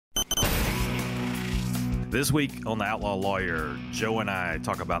This week on The Outlaw Lawyer, Joe and I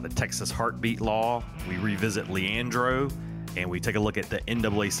talk about the Texas heartbeat law, we revisit Leandro, and we take a look at the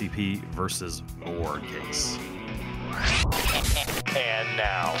NAACP versus Moore case. And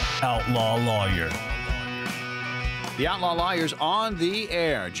now, Outlaw Lawyer. The Outlaw Lawyers on the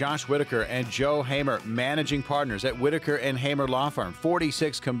air. Josh Whitaker and Joe Hamer, managing partners at Whitaker and Hamer Law Firm.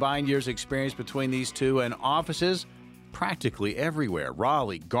 46 combined years experience between these two and offices practically everywhere.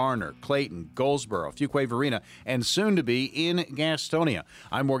 Raleigh, Garner, Clayton, Goldsboro, Fuquay-Varina, and soon to be in Gastonia.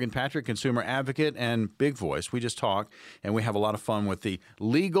 I'm Morgan Patrick, consumer advocate and big voice. We just talk and we have a lot of fun with the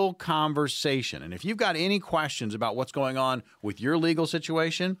legal conversation. And if you've got any questions about what's going on with your legal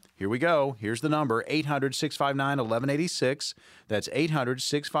situation, here we go. Here's the number, 800-659-1186. That's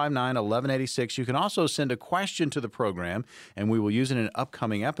 800-659-1186. You can also send a question to the program, and we will use it in an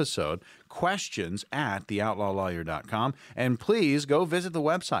upcoming episode. Questions at theoutlawlawyer.com. And please go visit the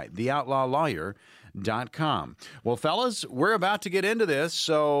website, theoutlawlawyer.com. Well, fellas, we're about to get into this,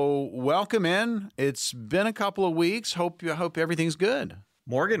 so welcome in. It's been a couple of weeks. Hope everything's good.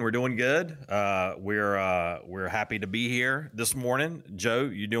 Morgan, we're doing good. We're happy to be here this morning. Joe,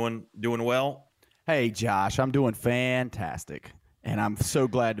 you doing well? Hey, Josh, I'm doing fantastic, and I'm so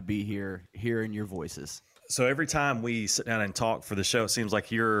glad to be here, hearing your voices. So every time we sit down and talk for the show, it seems like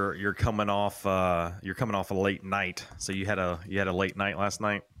you're coming off a late night. So you had a late night last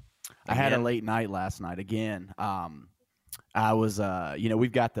night. I had a late night last night again. I was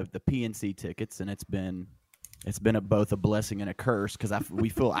we've got the PNC tickets, and it's been both a blessing and a curse because I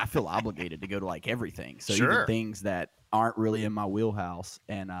feel obligated to go to like everything. So sure. Even things that aren't really in my wheelhouse,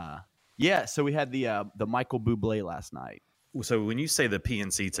 and so we had the Michael Bublé last night. So when you say the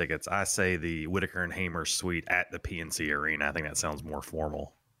PNC tickets, I say the Whitaker and Hamer suite at the PNC Arena. I think that sounds more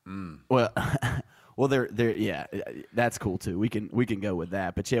formal. Well, they're that's cool too. We can go with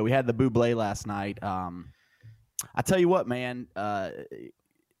that. But yeah, we had the Bublé last night. I tell you what, man. I'm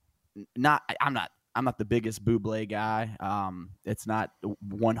not the biggest Bublé guy. It's not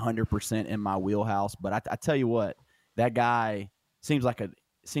 100% in my wheelhouse. But I tell you what, that guy seems like a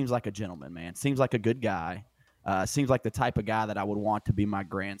gentleman, man. Seems like a good guy. Seems like the type of guy that I would want to be my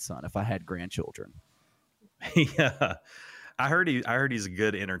grandson if I had grandchildren. Yeah, I heard he's a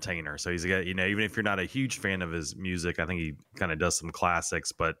good entertainer. So he's a guy, even if you're not a huge fan of his music, I think he kind of does some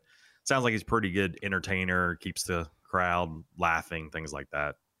classics. But sounds like he's a pretty good entertainer. Keeps the crowd laughing, things like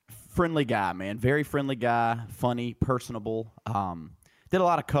that. Friendly guy, man. Very friendly guy. Funny, personable. Did a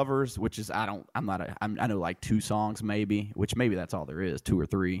lot of covers, which is I know like 2 songs maybe, which maybe that's all there is, 2 or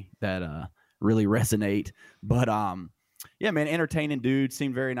 3 that really resonate. But yeah, man, entertaining dude,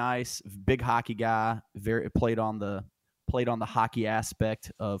 seemed very nice. Big hockey guy, played on the hockey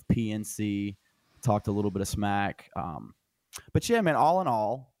aspect of PNC, talked a little bit of smack. But yeah, man, all in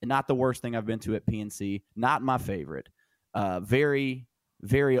all, not the worst thing I've been to at PNC, not my favorite. Very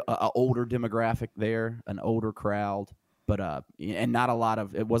older demographic there, an older crowd, but and not a lot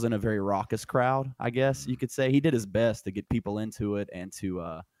of, it wasn't a very raucous crowd, I guess you could say. He did his best to get people into it and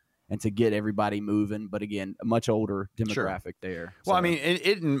to get everybody moving, but again, a much older demographic there. Well, I mean,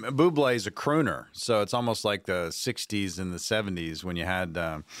 Bublé is a crooner, so it's almost like the '60s and the '70s when you had,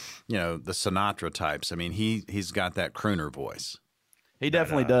 the Sinatra types. I mean, he's got that crooner voice. He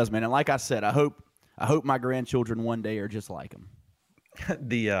definitely does, man. And like I said, I hope my grandchildren one day are just like him.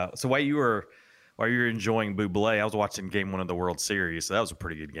 So while you were enjoying Bublé, I was watching Game 1 of the World Series. So that was a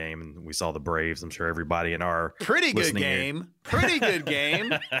pretty good game, and we saw the Braves. I'm sure everybody in our pretty good game.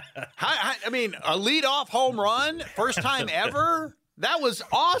 I mean, a leadoff home run, first time ever. That was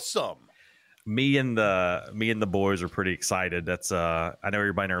awesome. Me and the boys are pretty excited. That's I know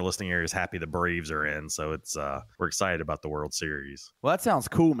everybody in our listening area is happy the Braves are in, so it's we're excited about the World Series. Well, that sounds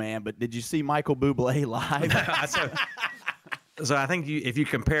cool, man. But did you see Michael Bublé live? So I think if you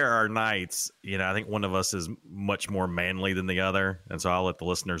compare our nights, I think one of us is much more manly than the other. And so I'll let the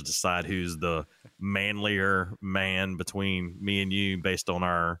listeners decide who's the manlier man between me and you based on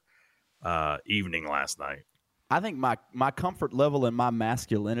our evening last night. I think my comfort level and my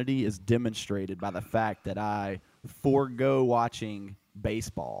masculinity is demonstrated by the fact that I forego watching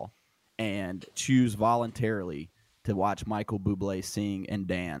baseball and choose voluntarily to watch Michael Bublé sing and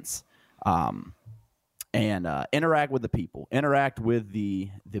dance. And interact with the people, interact with the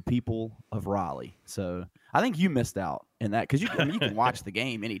people of Raleigh. So I think you missed out in that because you can watch the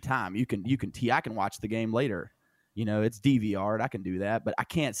game anytime. I can watch the game later. It's DVR'd. I can do that, but I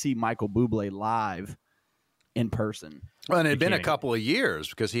can't see Michael Bublé live in person. Well, and it had been a couple of years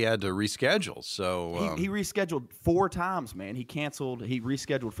because he had to reschedule. So he rescheduled 4 times, man. He canceled. He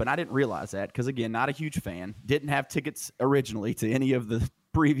rescheduled, and I didn't realize that because again, not a huge fan. Didn't have tickets originally to any of the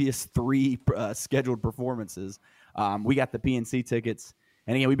previous 3 scheduled performances. We got the PNC tickets.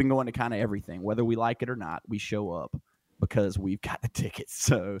 And again, we've been going to kind of everything, whether we like it or not. We show up because we've got the tickets.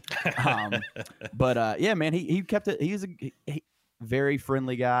 So, yeah, man, he kept it. He's a very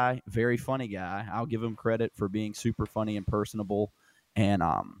friendly guy, very funny guy. I'll give him credit for being super funny and personable, and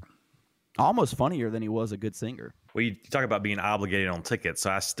almost funnier than he was a good singer. Well, you talk about being obligated on tickets.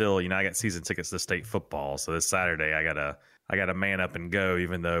 So I still, I got season tickets to state football. So this Saturday, I gotta man up and go,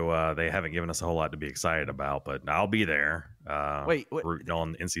 even though they haven't given us a whole lot to be excited about. But I'll be there. Rooting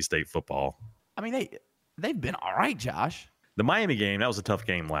on NC State football. I mean, they've been all right, Josh. The Miami game, that was a tough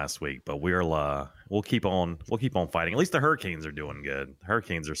game last week, but we'll keep on fighting. At least the Hurricanes are doing good. The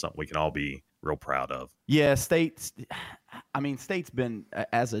Hurricanes are something we can all be real proud of. Yeah, State's been,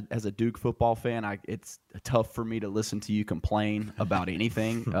 as a Duke football fan, it's tough for me to listen to you complain about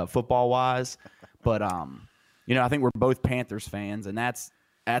anything football wise. But I think we're both Panthers fans, and that's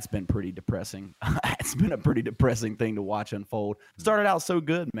been pretty depressing. It's been a pretty depressing thing to watch unfold. Started out so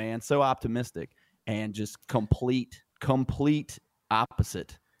good, man, so optimistic, and just complete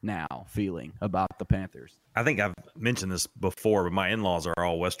opposite now feeling about the Panthers. I think I've mentioned this before, but my in-laws are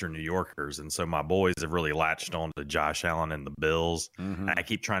all Western New Yorkers, and so my boys have really latched on to Josh Allen and the Bills. Mm-hmm. I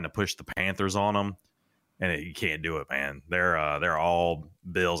keep trying to push the Panthers on them, and you can't do it, man. They're all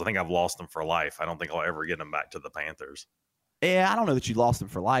Bills. I think I've lost them for life. I don't think I'll ever get them back to the Panthers. Yeah, I don't know that you lost them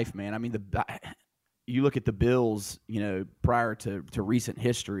for life, man. I mean, you look at the Bills, prior to recent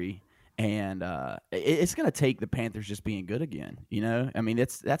history, and it's going to take the Panthers just being good again. I mean,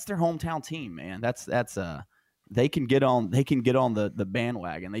 that's their hometown team, man. That's they can get on the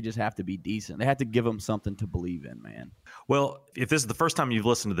bandwagon. They just have to be decent. They have to give them something to believe in, man. Well, if this is the first time you've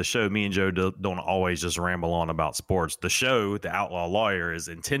listened to the show, me and Joe don't always just ramble on about sports. The show, The Outlaw Lawyer, is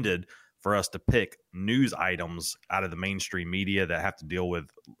intended for us to pick news items out of the mainstream media that have to deal with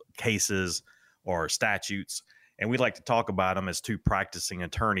cases or statutes. And we like to talk about them as two practicing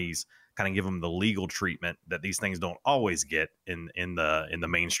attorneys, kind of give them the legal treatment that these things don't always get in the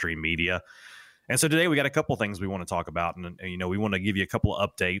mainstream media. And so today we got a couple things we want to talk about, and we want to give you a couple of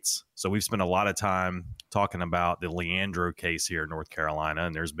updates. So we've spent a lot of time talking about the Leandro case here in North Carolina,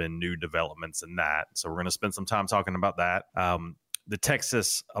 and there's been new developments in that. So we're going to spend some time talking about that. The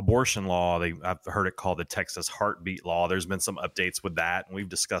Texas abortion law, I've heard it called the Texas heartbeat law. There's been some updates with that, and we've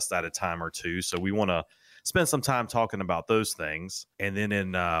discussed that a time or two. So we want to spend some time talking about those things. And then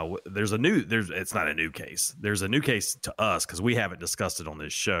it's not a new case. There's a new case to us because we haven't discussed it on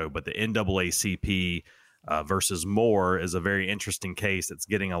this show, but the NAACP versus Moore is a very interesting case that's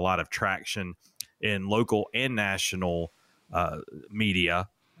getting a lot of traction in local and national media.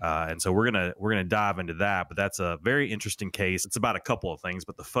 And so we're gonna dive into that, but that's a very interesting case. It's about a couple of things,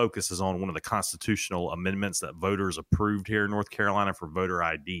 but the focus is on one of the constitutional amendments that voters approved here in North Carolina for voter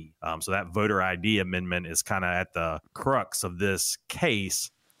ID. So that voter ID amendment is kind of at the crux of this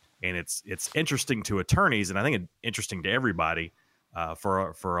case, and it's interesting to attorneys, and I think it's interesting to everybody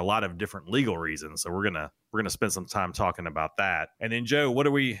for a lot of different legal reasons. So we're gonna spend some time talking about that. And then Joe, what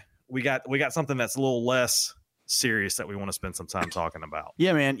do we got something that's a little less serious that we want to spend some time talking about.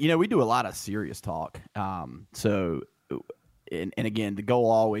 Yeah, man. We do a lot of serious talk. So again, the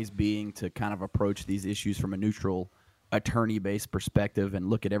goal always being to kind of approach these issues from a neutral attorney-based perspective and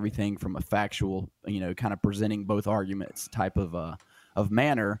look at everything from a factual, kind of presenting both arguments type of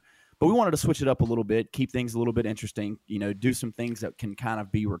manner. But we wanted to switch it up a little bit, keep things a little bit interesting, do some things that can kind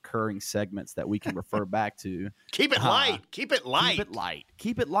of be recurring segments that we can refer back to. Keep it light. Keep it light.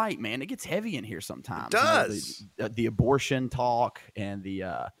 Keep it light, man. It gets heavy in here sometimes. It does. The abortion talk and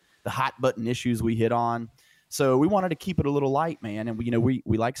the hot button issues we hit on. So we wanted to keep it a little light, man. And we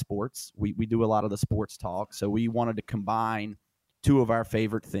like sports. We do a lot of the sports talk. So we wanted to combine two of our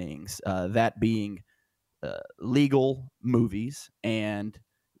favorite things, that being legal movies and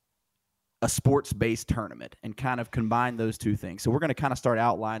a sports-based tournament, and kind of combine those two things. So we're going to kind of start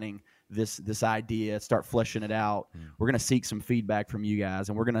outlining this idea, start fleshing it out. We're going to seek some feedback from you guys,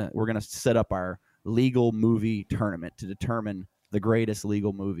 and we're going to set up our legal movie tournament to determine the greatest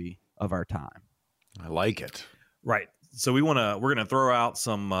legal movie of our time. I like it. Right. So we're gonna throw out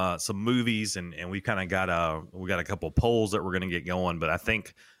some movies, and we kind of got a couple of polls that we're going to get going. But I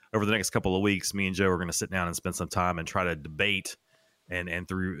think over the next couple of weeks, me and Joe are going to sit down and spend some time and try to debate and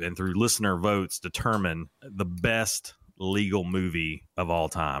through listener votes determine the best legal movie of all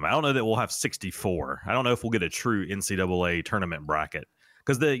time. I don't know that we'll have 64. I don't know if we'll get a true NCAA tournament bracket,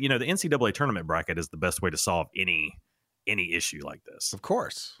 because the NCAA tournament bracket is the best way to solve any issue like this. Of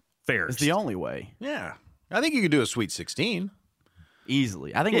course. Fair. It's the only way. Yeah. I think you could do a Sweet 16.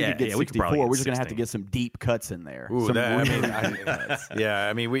 Easily. I think we could get we could 64. probably get We're just going to have to 16. get some deep cuts in there. Ooh, Some that- really deep cuts. Yeah,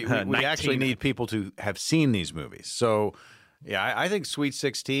 I mean, we 19. actually need people to have seen these movies. So, yeah, I think Sweet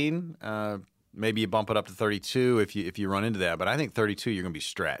 16, maybe you bump it up to 32 if you run into that. But I think 32, you're going to be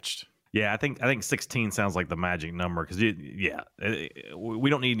stretched. Yeah, I think 16 sounds like the magic number because we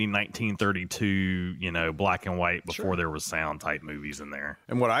don't need any 1932 black and white before there was sound type movies in there.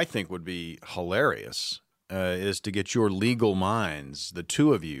 And what I think would be hilarious is to get your legal minds, the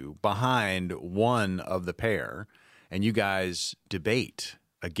two of you, behind one of the pair, and you guys debate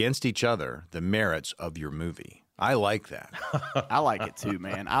against each other the merits of your movie. I like that. I like it too,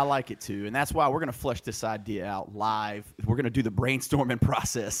 man. I like it too. And that's why we're going to flesh this idea out live. We're going to do the brainstorming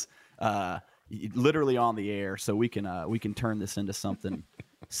process literally on the air so we can turn this into something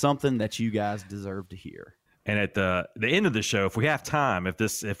that you guys deserve to hear. And at the end of the show, if we have time, if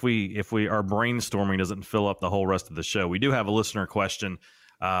our brainstorming doesn't fill up the whole rest of the show, we do have a listener question,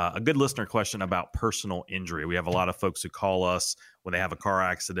 a good listener question about personal injury. We have a lot of folks who call us when they have a car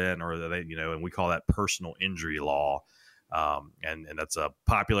accident or they, and we call that personal injury law. And that's a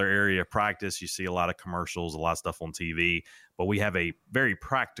popular area of practice. You see a lot of commercials, a lot of stuff on TV, but we have a very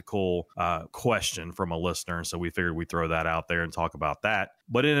practical question from a listener. So we figured we'd throw that out there and talk about that.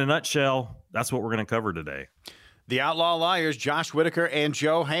 But in a nutshell, that's what we're going to cover today. The Outlaw Lawyers, Josh Whitaker and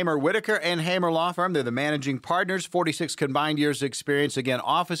Joe Hamer. Whitaker and Hamer Law Firm, they're the managing partners, 46 combined years of experience. Again,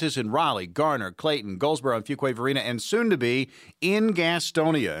 offices in Raleigh, Garner, Clayton, Goldsboro, and Fuquay Varina, and soon to be in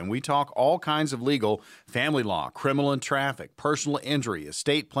Gastonia. And we talk all kinds of legal, family law, criminal and traffic, personal injury,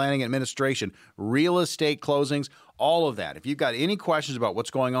 estate planning administration, real estate closings, all of that. If you've got any questions about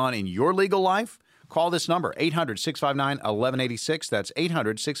what's going on in your legal life, call this number, 800-659-1186. That's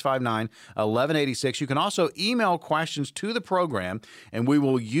 800-659-1186. You can also email questions to the program, and we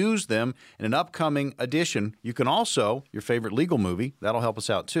will use them in an upcoming edition. You can also, your favorite legal movie, that'll help us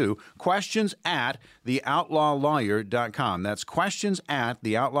out too, questions at theoutlawlawyer.com. That's questions at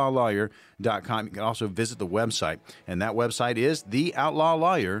theoutlawlawyer.com. You can also visit the website, and that website is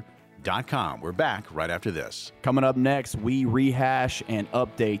theoutlawlawyer.com. We're back right after this. Coming up next, we rehash and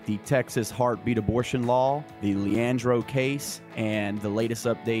update the Texas heartbeat abortion law, the Leandro case, and the latest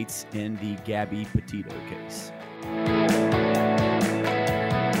updates in the Gabby Petito case.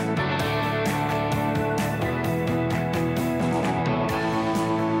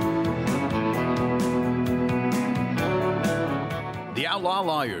 The Outlaw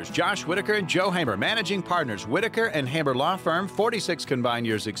Lawyers, Josh Whitaker and Joe Hamer, managing partners, Whitaker and Hamer Law Firm, 46 combined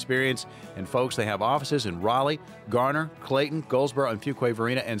years experience. And folks, they have offices in Raleigh, Garner, Clayton, Goldsboro, and Fuquay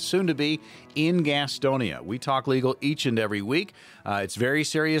Varina, and soon to be in Gastonia. We talk legal each and every week. It's very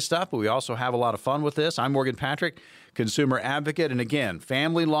serious stuff, but we also have a lot of fun with this. I'm Morgan Patrick, consumer advocate. And again,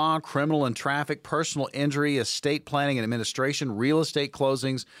 family law, criminal and traffic, personal injury, estate planning and administration, real estate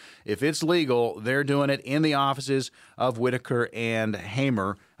closings. If it's legal, they're doing it in the offices of Whitaker and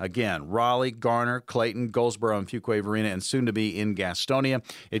Hamer. Again, Raleigh, Garner, Clayton, Goldsboro, and Fuquay Varina, and soon to be in Gastonia.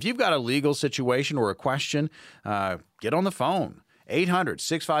 If you've got a legal situation or a question, get on the phone.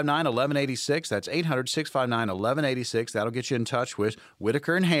 800-659-1186. That's 800-659-1186. That'll get you in touch with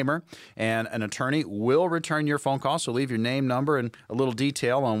Whitaker and Hamer, and an attorney will return your phone call. So leave your name, number, and a little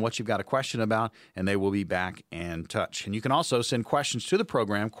detail on what you've got a question about, and they will be back in touch. And you can also send questions to the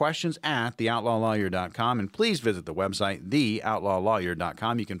program, questions at theoutlawlawyer.com, and please visit the website,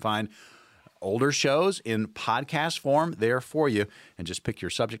 theoutlawlawyer.com. You can find older shows in podcast form there for you, and just pick your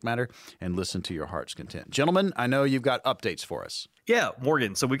subject matter and listen to your heart's content. Gentlemen, I know you've got updates for us. Yeah,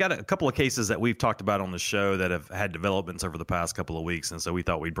 Morgan. So we got a couple of cases that we've talked about on the show that have had developments over the past couple of weeks, and so we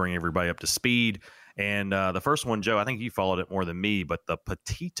thought we'd bring everybody up to speed. And the first one, Joe, I think you followed it more than me, but the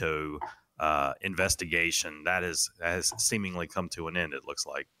Petito investigation that has seemingly come to an end, it looks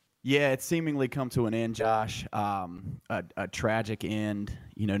like. Yeah, it's seemingly come to an end, Josh. A tragic end,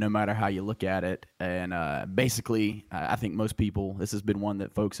 no matter how you look at it. And basically, I think most people, this has been one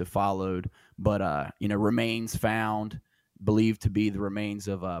that folks have followed, but, remains found, believed to be the remains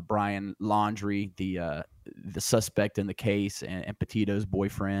of Brian Laundrie, the suspect in the case, and Petito's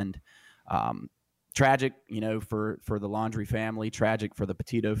boyfriend. Tragic, for the Laundrie family, tragic for the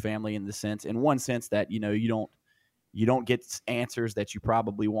Petito family in one sense that, you don't get answers that you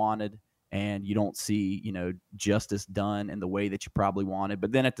probably wanted, and you don't see, justice done in the way that you probably wanted.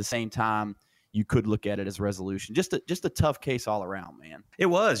 But then at the same time, you could look at it as resolution. Just a tough case all around, man. It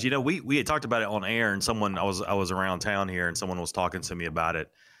was. We had talked about it on air, and I was around town here, and someone was talking to me about it,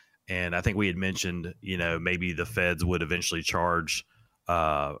 and I think we had mentioned, maybe the feds would eventually charge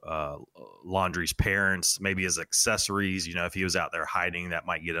Laundrie's parents, maybe as accessories. If he was out there hiding, that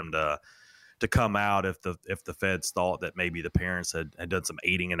might get him to to come out if the feds thought that maybe the parents had done some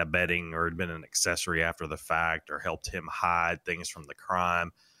aiding and abetting or had been an accessory after the fact or helped him hide things from the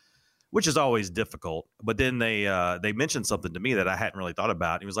crime, which is always difficult. But then they mentioned something to me that I hadn't really thought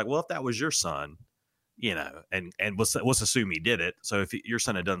about. He was like, well, if that was your son, you know, and let's assume he did it. So if your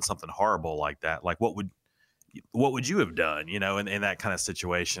son had done something horrible like that, like what would you have done, you know, in that kind of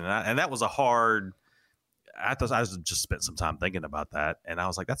situation? And that was a hard. I thought I just spent some time thinking about that, and I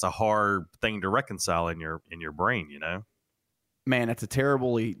was like, that's a hard thing to reconcile in your brain, you know. Man, it's a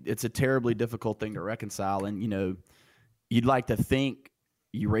terribly difficult thing to reconcile, and you know, you'd like to think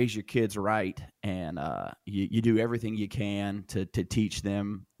you raise your kids right, and you do everything you can to teach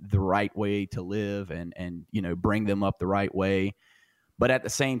them the right way to live, and you know, bring them up the right way. But at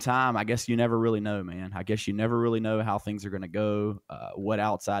the same time, I guess you never really know, man. I guess you never really know how things are going to go, what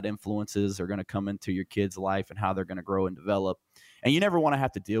outside influences are going to come into your kid's life and how they're going to grow and develop. And you never want to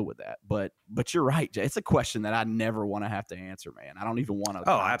have to deal with that. But you're right, Jay. It's a question that I never want to have to answer, man. I don't even want to.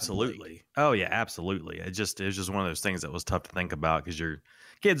 Oh, absolutely. Oh, yeah, absolutely. It was just one of those things that was tough to think about because your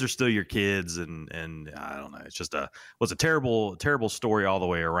kids are still your kids. And I don't know. It's just was a terrible, terrible story all the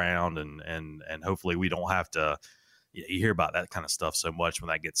way around. And hopefully we don't have to. You hear about that kind of stuff so much when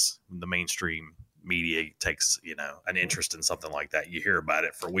the mainstream media takes, you know, an interest in something like that. You hear about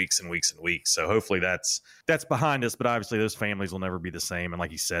it for weeks and weeks and weeks. So hopefully that's behind us. But obviously those families will never be the same. And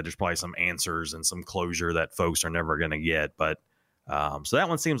like you said, there's probably some answers and some closure that folks are never going to get. But so that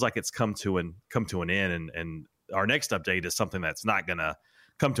one seems like it's come to an end. And our next update is something that's not going to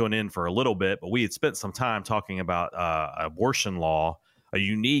come to an end for a little bit. But we had spent some time talking about abortion law. A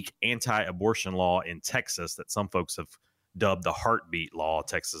unique anti-abortion law in Texas that some folks have dubbed the heartbeat law,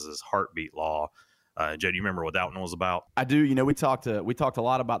 Texas's heartbeat law. Joe, do you remember what that one was about? I do. You know, we talked a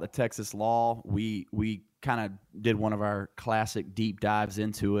lot about the Texas law. We kind of did one of our classic deep dives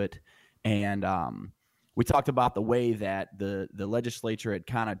into it, and we talked about the way that the legislature had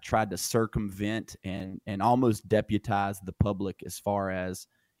kind of tried to circumvent and almost deputize the public as far as,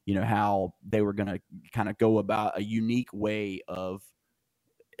 you know, how they were going to kind of go about a unique way of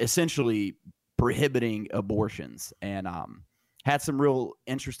essentially prohibiting abortions, and had some real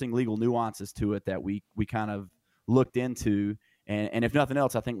interesting legal nuances to it that we kind of looked into. And if nothing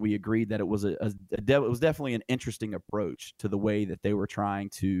else, I think we agreed that it was it was definitely an interesting approach to the way that they were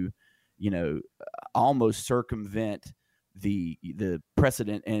trying to, you know, almost circumvent the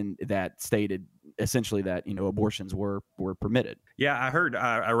precedent and that stated essentially that, you know, abortions were permitted. Yeah,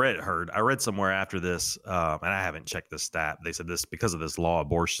 I read somewhere after this, and I haven't checked this stat. They said this because of this law,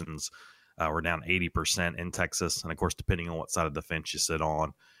 abortions were down 80% in Texas, and of course, depending on what side of the fence you sit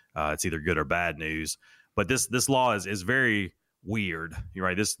on, it's either good or bad news. But this law is very weird. You're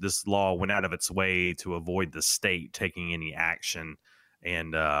right. This law went out of its way to avoid the state taking any action.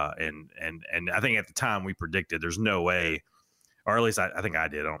 And I think at the time we predicted there's no way, or at least I think I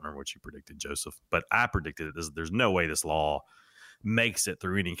did. I don't remember what you predicted, Joseph, but I predicted that there's no way this law makes it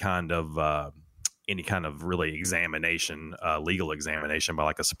through any kind of really examination, legal examination by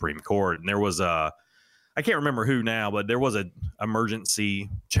like a Supreme Court. And there was I can't remember who now, but there was an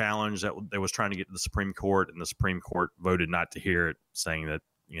emergency challenge that was trying to get to the Supreme Court, and the Supreme Court voted not to hear it, saying that,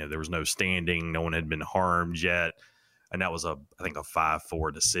 you know, there was no standing, no one had been harmed yet. And that was I think a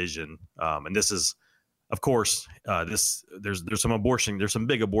 5-4 decision. And this is, of course, there's some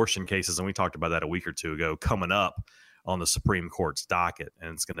big abortion cases, and we talked about that a week or two ago, coming up on the Supreme Court's docket.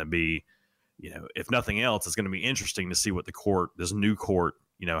 And it's going to be, you know, if nothing else, it's going to be interesting to see what this new court,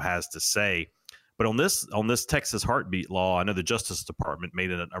 you know, has to say. But on this Texas heartbeat law, I know the Justice Department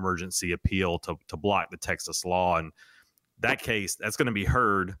made an emergency appeal to block the Texas law, and that case, that's going to be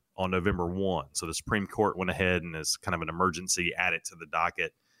heard on November 1. So the Supreme Court went ahead and as kind of an emergency added to the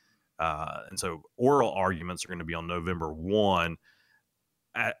docket. And so oral arguments are going to be on November 1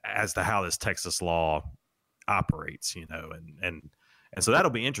 as to how this Texas law operates, you know, and so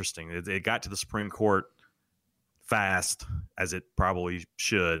that'll be interesting. It got to the Supreme Court fast, as it probably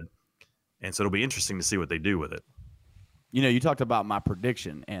should. And so it'll be interesting to see what they do with it. You know, you talked about my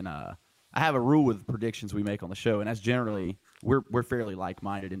prediction, and I have a rule with predictions we make on the show, and that's generally we're fairly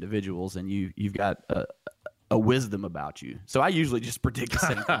like-minded individuals, and you've got a wisdom about you. So I usually just predict the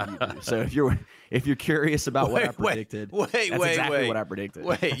same thing you do. So if you're curious about what I predicted, that's exactly what I predicted.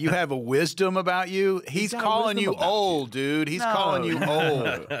 Wait, you have a wisdom about you? He's calling you old, dude. He's calling you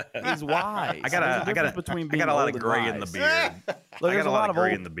old. He's wise. I got a lot of gray in the beard. Look, I got a lot of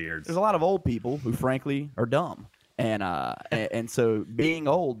gray in the beard. There's a lot of old people who, frankly, are dumb. And so being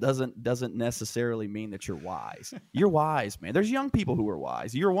old doesn't necessarily mean that you're wise. You're wise, man. There's young people who are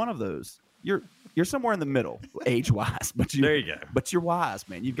wise. You're one of those. you're somewhere in the middle, age wise. But there you go. But you're wise,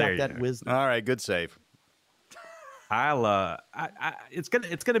 man. You've got that wisdom. All right, good save. It's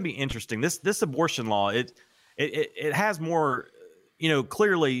gonna be interesting. This abortion law, it has more,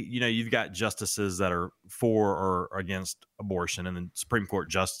 clearly, you've got justices that are for or against abortion, and the Supreme Court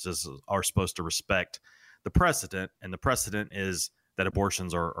justices are supposed to respect the precedent, and the precedent is that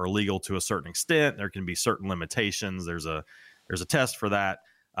abortions are legal to a certain extent. There can be certain limitations. There's a test for that.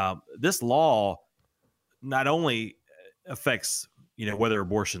 This law not only affects whether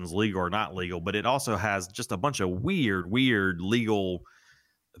abortion's legal or not legal, but it also has just a bunch of weird legal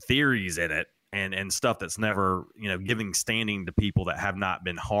theories in it and stuff that's never giving standing to people that have not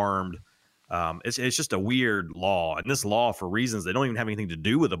been harmed. It's just a weird law, and this law, for reasons that don't even have anything to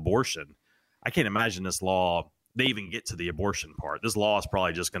do with abortion, I can't imagine this law they even get to the abortion part. This law is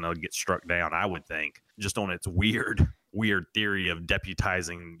probably just going to get struck down, I would think, just on its weird theory of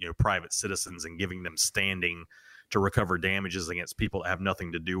deputizing private citizens and giving them standing to recover damages against people that have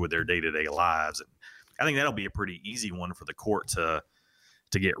nothing to do with their day-to-day lives. And I think that'll be a pretty easy one for the court to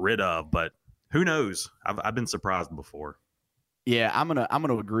get rid of, but who knows? I've been surprised before. Yeah, I'm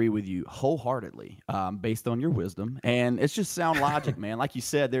gonna agree with you wholeheartedly, based on your wisdom, and it's just sound logic, man. Like you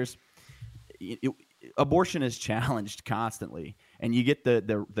said, abortion is challenged constantly, and you get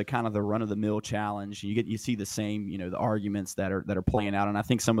the kind of the run of the mill challenge. You see the same, the arguments that are playing out, and I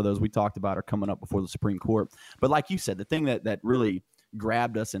think some of those we talked about are coming up before the Supreme Court. But like you said, the thing that really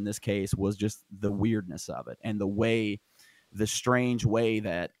grabbed us in this case was just the weirdness of it, and the strange way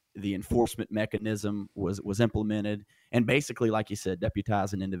that the enforcement mechanism was implemented, and basically, like you said,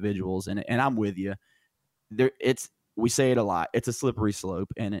 deputizing individuals. And I'm with you. We say it a lot. It's a slippery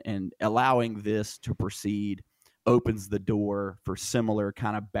slope, and allowing this to proceed opens the door for similar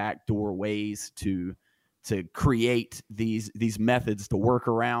kind of backdoor ways to create these methods to work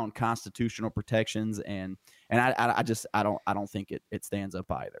around constitutional protections. And I don't think it stands up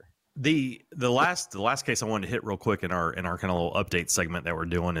either. The last case I wanted to hit real quick in our kind of little update segment that we're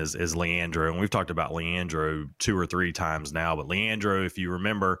doing is Leandro, and we've talked about Leandro 2 or 3 times now. But Leandro, if you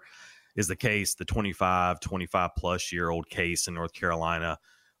remember, is the case, the 25 plus year old case in North Carolina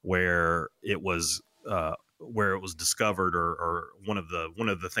where it was discovered, or one of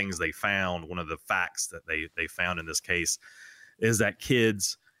the things they found, one of the facts that they found in this case is that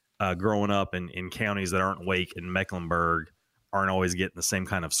kids growing up in counties that aren't Wake and Mecklenburg aren't always getting the same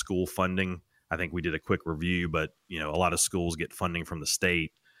kind of school funding. I think we did a quick review, but a lot of schools get funding from the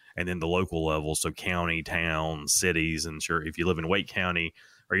state and then the local level, so county, town, cities. And sure, if you live in Wake County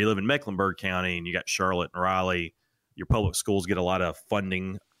or you live in Mecklenburg County and you got Charlotte and Raleigh, your public schools get a lot of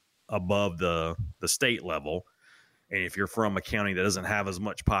funding above the state level. And if you're from a county that doesn't have as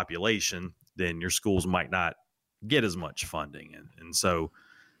much population, then your schools might not get as much funding. And so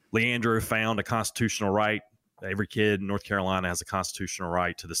Leandro found a constitutional right. Every kid in North Carolina has a constitutional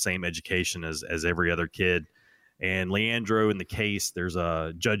right to the same education as every other kid. And Leandro, in the case, there's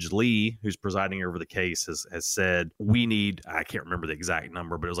a Judge Lee who's presiding over the case has said we need, I can't remember the exact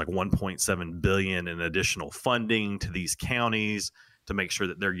number, but it was like $1.7 billion in additional funding to these counties to make sure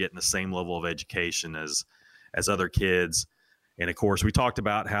that they're getting the same level of education as other kids. And of course, we talked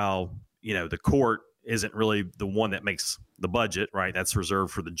about how the court isn't really the one that makes the budget, right? That's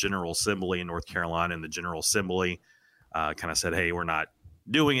reserved for the General Assembly in North Carolina, and the General Assembly kind of said, hey, we're not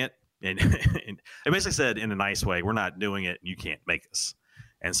doing it. And it basically said in a nice way, we're not doing it, and you can't make us.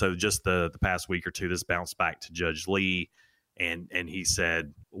 And so just the past week or two, this bounced back to Judge Lee, and he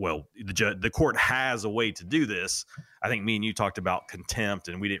said, well, the court has a way to do this. I think me and you talked about contempt,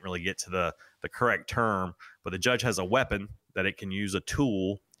 and we didn't really get to the correct term, but the judge has a weapon that it can use, a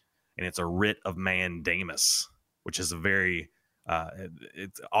tool, and it's a writ of mandamus, which is a very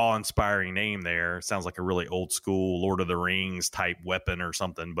it's awe-inspiring name there. Sounds like a really old school Lord of the Rings type weapon or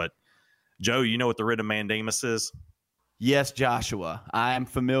something. But Joe, you know what the writ of mandamus is? Yes, Joshua. I am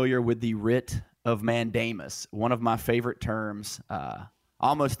familiar with the writ of mandamus, one of my favorite terms. I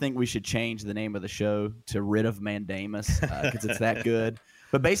almost think we should change the name of the show to Writ of Mandamus because it's that good.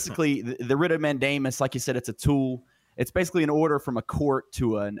 But basically, the writ of mandamus, like you said, it's a tool. It's basically an order from a court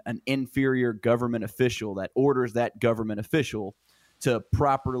to an inferior government official that orders that government official to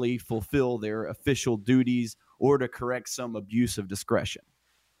properly fulfill their official duties or to correct some abuse of discretion.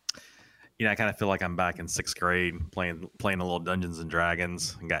 I kind of feel like I'm back in 6th grade playing a little Dungeons and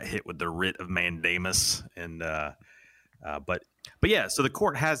Dragons and got hit with the writ of mandamus. And but yeah, so the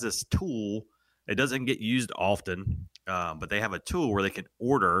court has this tool. It doesn't get used often, but they have a tool where they can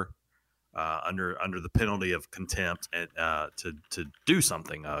order under the penalty of contempt to do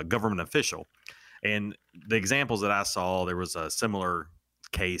something, a government official. And the examples that I saw, there was a similar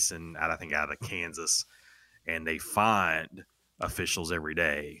case I think out of Kansas, and they fined officials every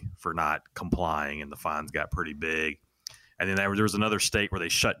day for not complying, and the fines got pretty big. And then there was another state where they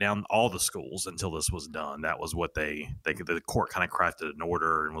shut down all the schools until this was done. That was what the court kind of crafted an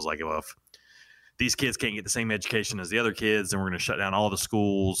order and was like, well, if these kids can't get the same education as the other kids, then we're going to shut down all the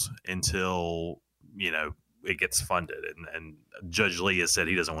schools until, it gets funded. And Judge Lee has said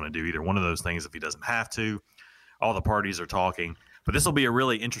he doesn't want to do either one of those things if he doesn't have to. All the parties are talking. But this will be a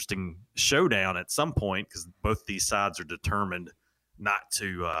really interesting showdown at some point because both these sides are determined not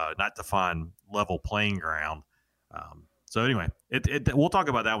to find level playing ground. So anyway, we'll talk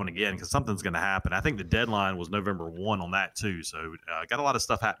about that one again because something's going to happen. I think the deadline was November 1 on that too. So got a lot of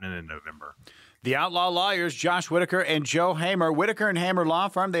stuff happening in November. The Outlaw Lawyers, Josh Whitaker and Joe Hamer. Whitaker and Hamer Law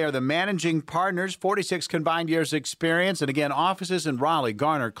Firm, they are the managing partners, 46 combined years experience. And again, offices in Raleigh,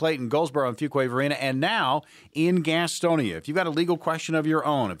 Garner, Clayton, Goldsboro, and Fuquay-Varina, and now in Gastonia. If you've got a legal question of your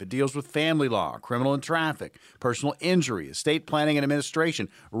own, if it deals with family law, criminal and traffic, personal injury, estate planning and administration,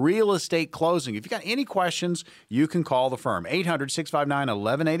 real estate closing, if you've got any questions, you can call the firm.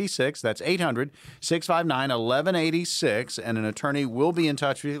 800-659-1186. That's 800-659-1186. And an attorney will be in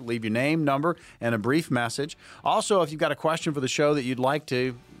touch with you. Leave your name, number, and a brief message. Also, if you've got a question for the show that you'd like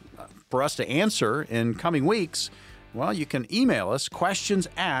for us to answer in coming weeks, well, you can email us,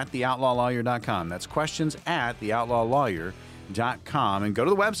 questions@theoutlawlawyer.com. That's questions@theoutlawlawyer.com. And go to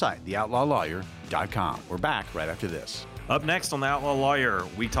the website, theoutlawlawyer.com. We're back right after this. Up next on The Outlaw Lawyer,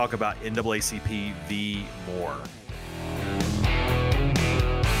 we talk about NAACP v. Moore.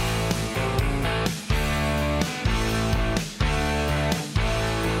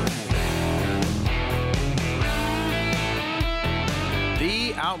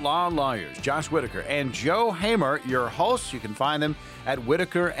 Outlaw Lawyers, Josh Whitaker and Joe Hamer, your hosts. You can find them at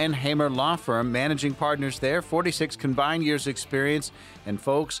Whitaker and Hamer Law Firm, managing partners there, 46 combined years experience. And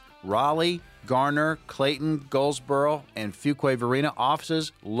folks, Raleigh, Garner, Clayton, Goldsboro, and Fuquay-Varina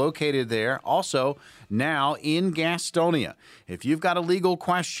offices located there. Also, now in Gastonia. If you've got a legal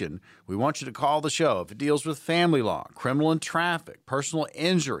question, we want you to call the show. If it deals with family law, criminal and traffic, personal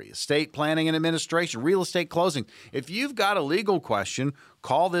injury, estate planning and administration, real estate closing. If you've got a legal question,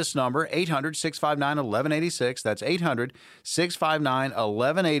 call this number, 800-659-1186. That's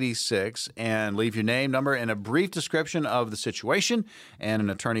 800-659-1186. And leave your name, number, and a brief description of the situation, and an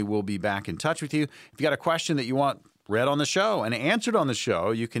attorney will be back in touch with you. If you've got a question that you want read on the show and answered on the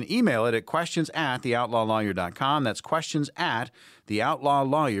show, you can email it at questions@theoutlawlawyer.com. That's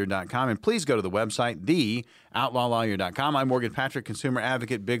questions@theoutlawlawyer.com. And please go to the website, theoutlawlawyer.com. I'm Morgan Patrick, consumer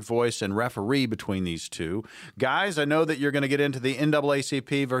advocate, big voice, and referee between these two. Guys, I know that you're going to get into the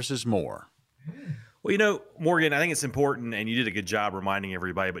NAACP versus Moore. Well, Morgan, I think it's important, and you did a good job reminding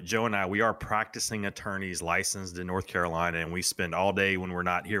everybody, but Joe and I, we are practicing attorneys licensed in North Carolina, and we spend all day when we're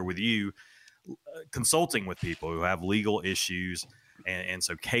not here with you consulting with people who have legal issues. And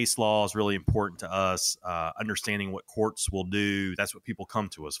so case law is really important to us, understanding what courts will do. That's what people come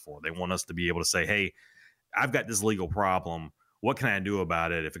to us for. They want us to be able to say, hey, I've got this legal problem. What can I do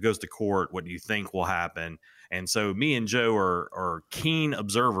about it? If it goes to court, what do you think will happen? And so me and Joe are keen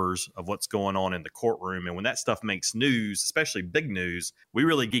observers of what's going on in the courtroom. And when that stuff makes news, especially big news, we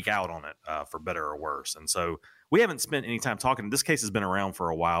really geek out on it, for better or worse. And so we haven't spent any time talking. This case has been around for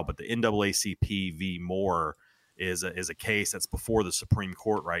a while, but the NAACP v. Moore is a case that's before the Supreme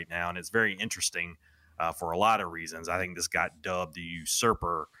Court right now. And it's very interesting for a lot of reasons. I think this got dubbed the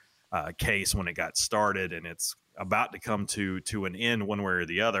usurper case when it got started, and it's about to come to an end one way or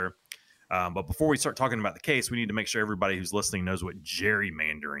the other. But before we start talking about the case, we need to make sure everybody who's listening knows what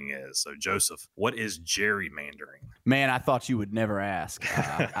gerrymandering is. So, Joseph, what is gerrymandering? Man, I thought you would never ask.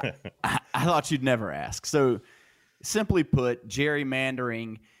 I thought you'd never ask. So, simply put,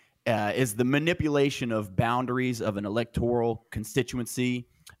 gerrymandering is the manipulation of boundaries of an electoral constituency,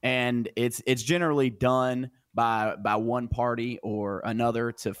 and it's generally done by one party or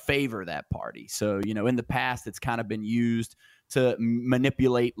another to favor that party. So, in the past, it's kind of been used to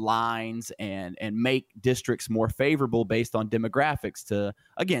manipulate lines and make districts more favorable based on demographics to,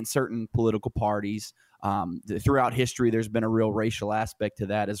 again, certain political parties. Throughout history, there's been a real racial aspect to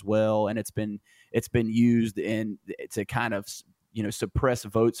that as well, and it's been used to kind of suppress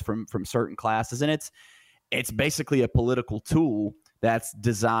votes from certain classes, and it's basically a political tool that's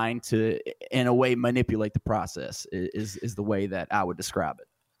designed to, in a way, manipulate the process. Is the way that I would describe it.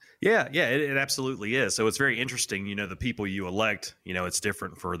 Yeah, it absolutely is. So it's very interesting. The people you elect, it's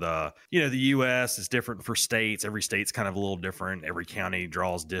different for the U.S. It's different for states. Every state's kind of a little different. Every county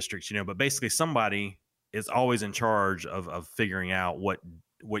draws districts, but basically somebody is always in charge of figuring out what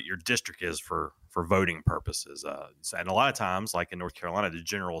your district is for for voting purposes. And a lot of times, like in North Carolina, the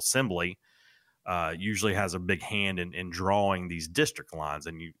General Assembly usually has a big hand in drawing these district lines.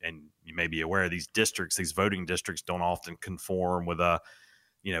 And you may be aware these districts, these voting districts, don't often conform with a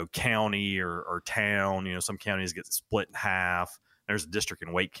county or town. Some counties get split in half. There's a district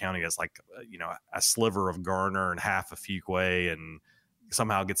in Wake County that's like a sliver of Garner and half of Fuquay, and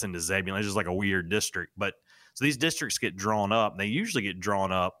somehow gets into Zebulon. It's just like a weird district. But so these districts get drawn up. They usually get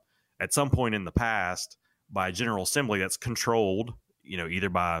drawn up at some point in the past by a General Assembly that's controlled, either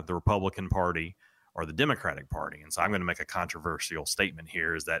by the Republican Party or the Democratic Party. And so I'm going to make a controversial statement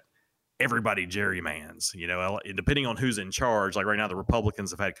here, is that everybody gerrymans, depending on who's in charge. Like right now, the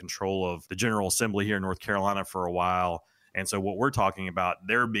Republicans have had control of the General Assembly here in North Carolina for a while. And so what we're talking about,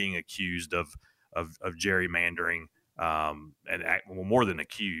 they're being accused of gerrymandering, and more than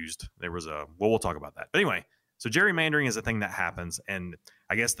accused. There was we'll talk about that. But anyway, so gerrymandering is a thing that happens. And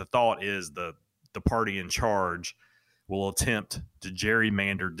I guess the thought is the party in charge will attempt to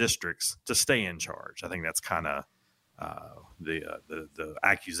gerrymander districts to stay in charge. I think that's kind of the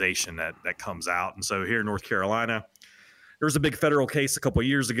accusation that comes out. And so here in North Carolina, there was a big federal case a couple of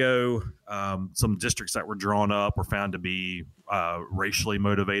years ago. Some districts that were drawn up were found to be racially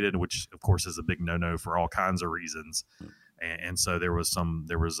motivated, which of course is a big no-no for all kinds of reasons. And so there was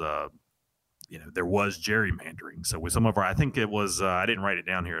gerrymandering. So with some of I think it was, I didn't write it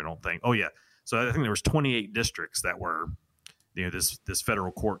down here, I don't think. Oh yeah. So I think there was 28 districts that were, this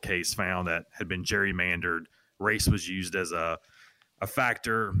federal court case found that had been gerrymandered. Race was used as a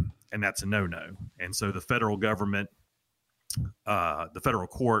factor, and that's a no-no. And so the federal government, the federal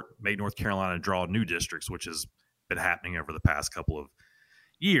court made North Carolina draw new districts, which has been happening over the past couple of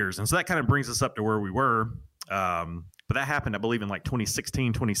years. And so that kind of brings us up to where we were. But that happened, I believe, in like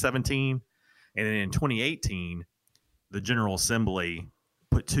 2016, 2017. And then in 2018, the General Assembly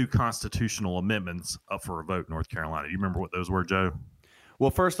put 2 constitutional amendments up for a vote in North Carolina. Do you remember what those were, Joe? Well,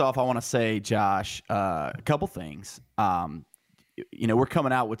 first off, I want to say, Josh, a couple things. We're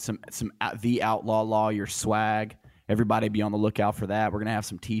coming out with some The Outlaw Lawyer swag. Everybody be on the lookout for that. We're going to have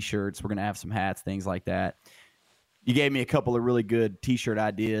some T-shirts. We're going to have some hats, things like that. You gave me a couple of really good T-shirt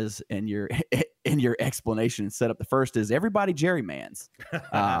ideas in your explanation and setup. The first is everybody gerrymans.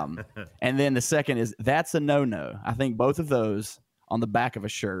 And then the second is that's a no-no. I think both of those on the back of a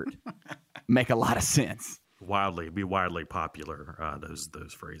shirt make a lot of sense. Be widely popular,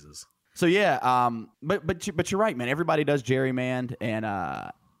 those phrases. So yeah, but you're right, man. Everybody does gerrymander,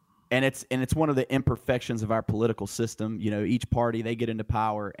 and it's one of the imperfections of our political system. Each party, they get into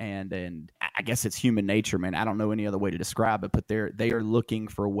power, and I guess it's human nature, man. I don't know any other way to describe it, but they are looking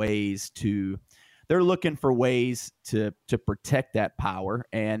for ways to protect that power,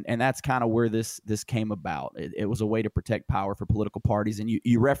 and that's kind of where this came about. It was a way to protect power for political parties, and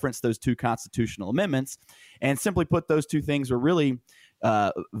you referenced those 2 constitutional amendments, and simply put, those 2 things were really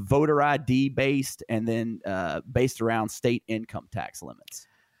voter ID based, and then based around state income tax limits.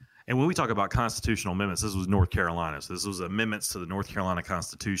 And when we talk about constitutional amendments, this was North Carolina. So this was amendments to the North Carolina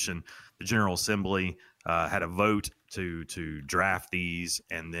Constitution. The General Assembly had a vote to draft these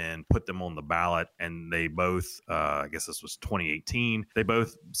and then put them on the ballot. And they both, I guess this was 2018, they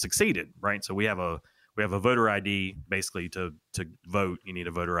both succeeded, right? So we have a voter ID. Basically, to vote, you need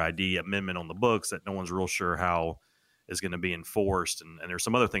a voter ID amendment on the books that no one's real sure how is going to be enforced. And there's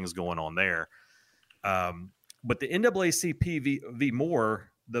some other things going on there. But the NAACP v. Moore,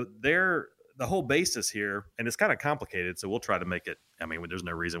 the whole basis here, and it's kind of complicated, so we'll try to make it. I mean, there's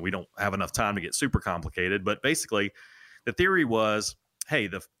no reason, we don't have enough time to get super complicated. But basically, the theory was, hey,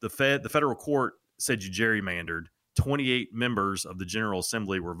 the federal court said you gerrymandered. 28 members of the General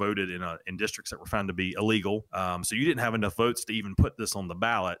Assembly were voted in districts that were found to be illegal. So you didn't have enough votes to even put this on the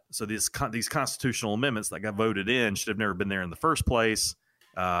ballot. So these constitutional amendments that got voted in should have never been there in the first place.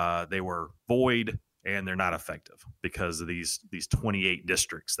 They were void, and they're not effective because of these 28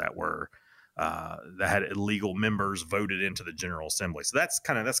 districts that had illegal members voted into the General Assembly. So that's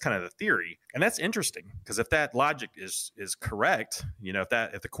kind of the theory, and that's interesting because if that logic is correct,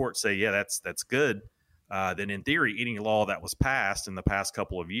 if the courts say that's good, then in theory any law that was passed in the past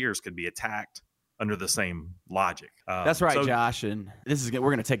couple of years could be attacked under the same logic. That's right, Josh. And we're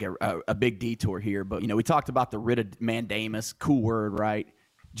going to take a big detour here, but we talked about the writ of mandamus, cool word, right?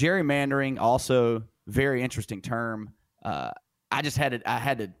 Gerrymandering, also very interesting term. I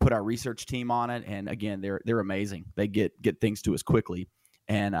had to put our research team on it, and again, they're amazing. They get things to us quickly,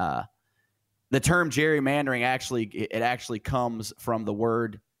 and the term gerrymandering actually comes from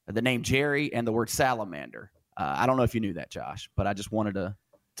the name Jerry and the word salamander. I don't know if you knew that, Josh, but I just wanted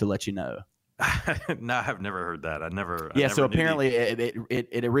to let you know. No, I've never heard that. I never So knew apparently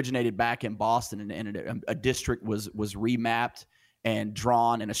it originated back in Boston, and a district was remapped and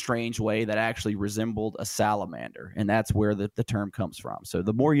drawn in a strange way that actually resembled a salamander, and that's where the term comes from. So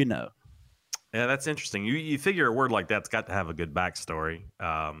the more you know. Yeah, that's interesting. You figure a word like that's got to have a good backstory.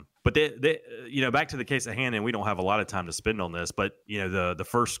 But back to the case at hand, and we don't have a lot of time to spend on this, but the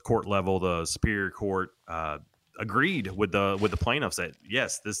first court level, the Superior Court, agreed with the plaintiffs that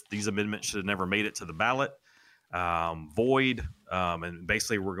yes, these amendments should have never made it to the ballot, void, and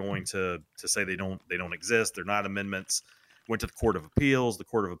basically we're going to say they don't exist. They're not amendments. Went to the Court of Appeals. The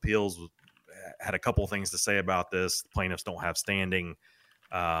Court of Appeals had a couple of things to say about this. The plaintiffs don't have standing.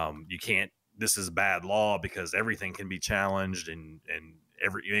 You can't. This is bad law because everything can be challenged, and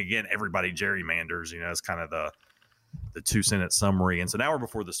everybody gerrymanders. It's kind of the 2-sentence summary. And so now we're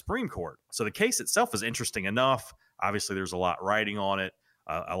before the Supreme Court. So the case itself is interesting enough. Obviously, there's a lot writing on it.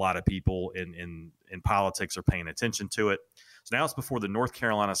 A lot of people in politics are paying attention to it. So now it's before the North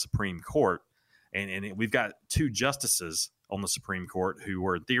Carolina Supreme Court. And we've got 2 justices on the Supreme Court who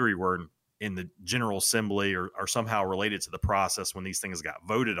were, in theory, were in the General Assembly or somehow related to the process when these things got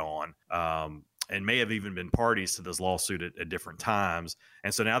voted on, and may have even been parties to this lawsuit at different times.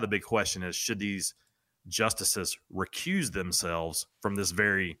 And so now the big question is, should these justices recuse themselves from this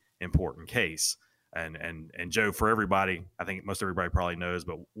very important case? And Joe, for everybody, I think most everybody probably knows,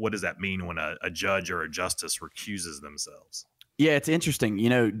 but what does that mean when a judge or a justice recuses themselves? Yeah, it's interesting.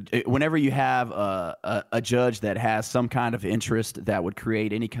 Whenever you have a judge that has some kind of interest that would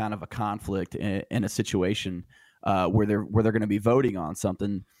create any kind of a conflict in a situation where they're going to be voting on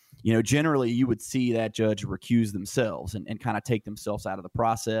something, generally you would see that judge recuse themselves and kind of take themselves out of the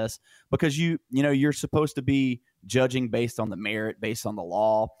process, because you're supposed to be judging based on the merit, based on the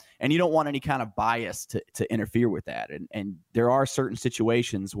law, and you don't want any kind of bias to interfere with that. And there are certain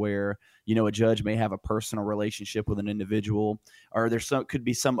situations where a judge may have a personal relationship with an individual, or could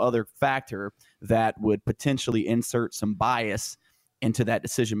be some other factor that would potentially insert some bias into that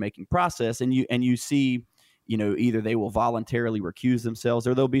decision-making process. And you see, either they will voluntarily recuse themselves,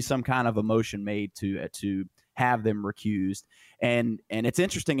 or there'll be some kind of a motion made to have them recused. And it's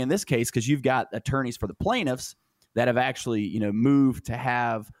interesting in this case because you've got attorneys for the plaintiffs that have actually, moved to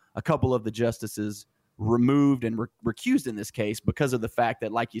have a couple of the justices removed and recused in this case because of the fact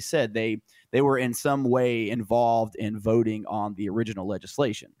that, like you said, they were in some way involved in voting on the original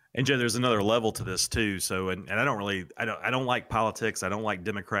legislation. And Joe, there's another level to this too. So, and I don't like politics. I don't like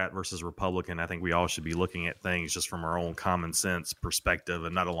Democrat versus Republican. I think we all should be looking at things just from our own common sense perspective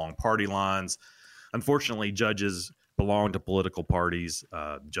and not along party lines. Unfortunately, judges belong to political parties.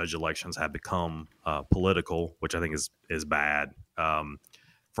 Judge elections have become political, which I think is bad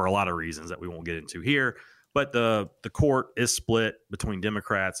for a lot of reasons that we won't get into here. But the court is split between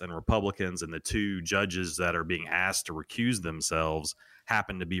Democrats and Republicans, and the 2 judges that are being asked to recuse themselves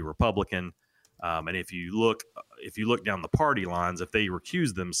happen to be Republican. And if you look down the party lines, if they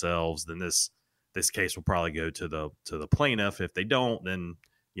recuse themselves, then this case will probably go to the plaintiff. If they don't, then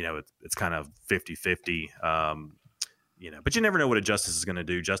it's kind of 50-50. But you never know what a justice is going to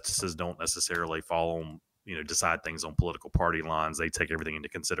do. Justices don't necessarily follow, decide things on political party lines. They take everything into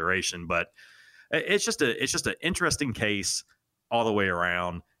consideration. But it's just an interesting case all the way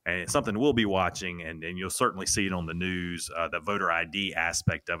around, and it's something we'll be watching, and you'll certainly see it on the news. The voter ID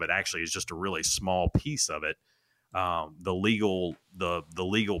aspect of it actually is just a really small piece of it. The legal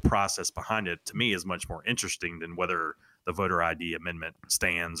process behind it, to me, is much more interesting than whether the voter ID amendment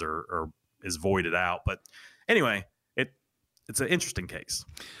stands or is voided out. But anyway, it's an interesting case.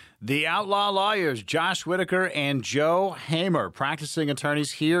 The Outlaw Lawyers, Josh Whitaker and Joe Hamer, practicing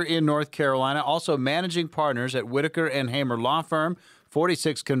attorneys here in North Carolina, also managing partners at Whitaker and Hamer Law Firm.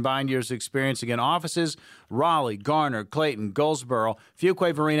 46 combined years experience in offices, Raleigh, Garner, Clayton, Goldsboro,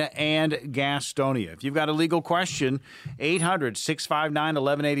 Fuquay Varina, and Gastonia. If you've got a legal question,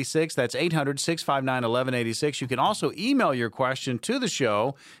 800-659-1186. That's 800-659-1186. You can also email your question to the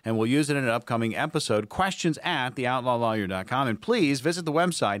show, and we'll use it in an upcoming episode, questions@theoutlawlawyer.com. And please visit the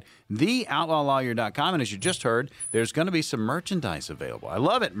website, theoutlawlawyer.com. And as you just heard, there's going to be some merchandise available. I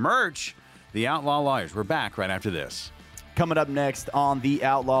love it. Merch. The Outlaw Lawyers. We're back right after this. Coming up next on The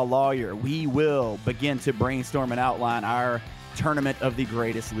Outlaw Lawyer, we will begin to brainstorm and outline our tournament of the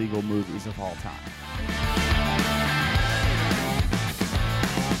greatest legal movies of all time.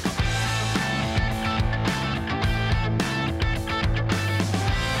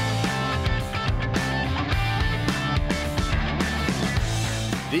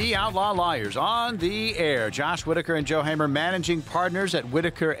 The Outlaw Lawyers on the air. Josh Whitaker and Joe Hamer, managing partners at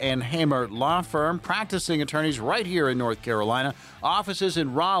Whitaker and Hamer Law Firm, practicing attorneys right here in North Carolina. Offices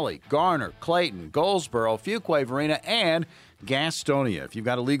in Raleigh, Garner, Clayton, Goldsboro, Fuquay, Varina, and Gastonia. If you've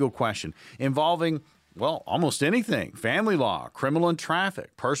got a legal question involving, well, almost anything: family law, criminal and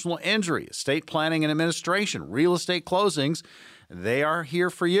traffic, personal injury, estate planning and administration, real estate closings, they are here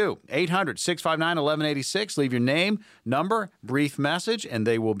for you. 800-659-1186. Leave your name, number, brief message, and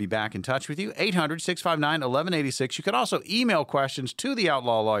they will be back in touch with you. 800-659-1186. You can also email questions to the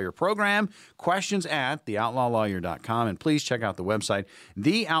Outlaw Lawyer program, questions@theoutlawlawyer.com. And please check out the website,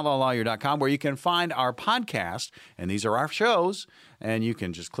 theoutlawlawyer.com, where you can find our podcast. And these are our shows. And you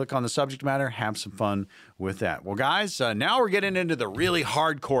can just click on the subject matter, have some fun with that. Well, guys, now we're getting into the really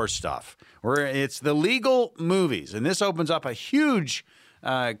hardcore stuff, where it's the legal movies. And this opens up a huge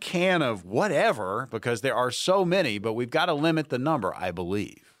can of whatever, because there are so many, but we've got to limit the number, I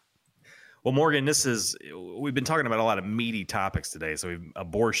believe. Well, Morgan, we've been talking about a lot of meaty topics today. So we've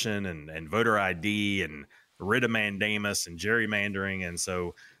abortion and voter ID and writ of mandamus and gerrymandering. And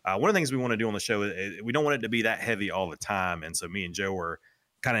so one of the things we want to do on the show is we don't want it to be that heavy all the time. And so me and Joe were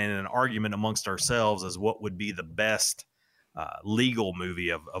kind of in an argument amongst ourselves as what would be the best legal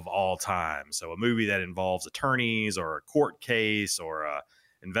movie of all time. So a movie that involves attorneys or a court case or a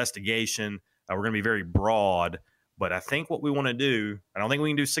investigation. We're going to be very broad, but I think what we want to do, I don't think we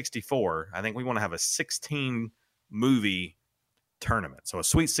can do 64. I think we want to have a 16 movie tournament. So a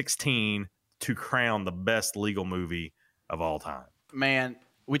Sweet 16 to crown the best legal movie of all time. Man,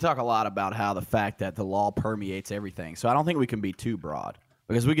 we talk a lot about how the fact that the law permeates everything. So I don't think we can be too broad,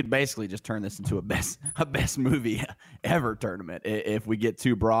 because we could basically just turn this into a best movie ever tournament if we get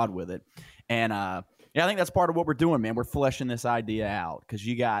too broad with it. And I think that's part of what we're doing, man. We're fleshing this idea out, because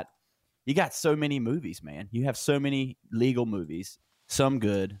you got so many movies, man. You have so many legal movies, some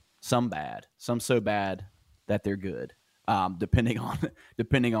good, some bad, some so bad that they're good. Depending on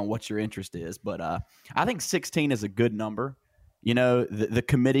what your interest is. But I think 16 is a good number. You know, the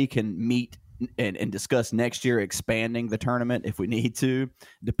committee can meet and discuss next year expanding the tournament if we need to,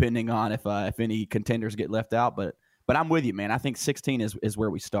 depending on if any contenders get left out. But I'm with you, man. I think 16 is where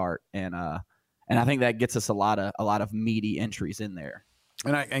we start, and I think that gets us a lot of meaty entries in there.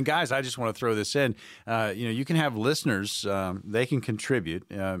 And guys, I just want to throw this in. You can have listeners; they can contribute.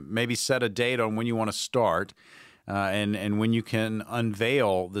 Maybe set a date on when you want to start. And when you can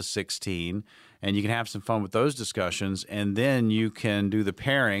unveil the 16, and you can have some fun with those discussions, and then you can do the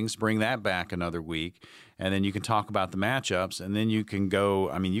pairings, bring that back another week, and then you can talk about the matchups, and then you can go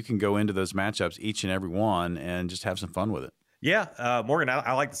into those matchups, each and every one, and just have some fun with it. Yeah, Morgan,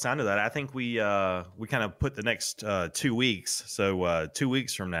 I like the sound of that. I think we kind of put the next 2 weeks. So 2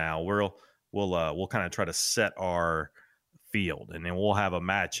 weeks from now, we'll kind of try to set our field, and then we'll have a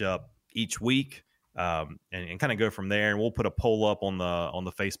matchup each week. And kind of go from there, and we'll put a poll up on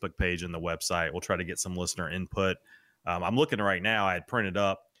the Facebook page and the website. We'll try to get some listener input. I'm looking right now. I had printed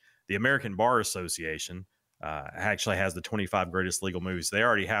up the American Bar Association actually has the 25 greatest legal movies. They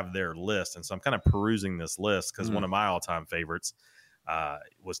already have their list, and so I'm kind of perusing this list because one of my all-time favorites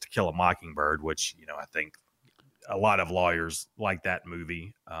was To Kill a Mockingbird, which I think a lot of lawyers like that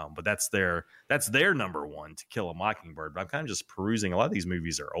movie, but that's their number one, To Kill a Mockingbird. But I'm kind of just perusing. A lot of these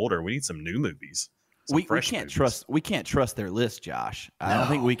movies are older. We need some new movies. We can't trust their list, Josh. No. I don't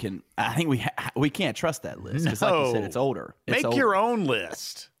think we can. I think we can't trust that list because, like you said, it's older. Make your own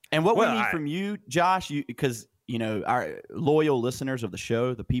list. And what we need from you, Josh, because our loyal listeners of the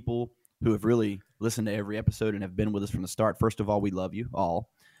show, the people who have really listened to every episode and have been with us from the start. First of all, we love you all.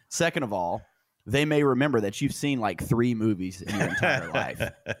 Second of all, they may remember that you've seen like 3 movies in your entire life,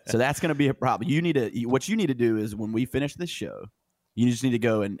 so that's going to be a problem. What you need to do is when we finish this show, you just need to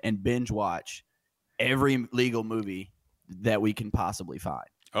go and binge watch every legal movie that we can possibly find.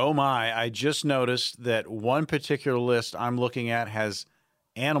 Oh my, I just noticed that one particular list I'm looking at has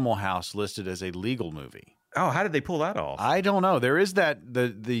Animal House listed as a legal movie. Oh, how did they pull that off? I don't know. There is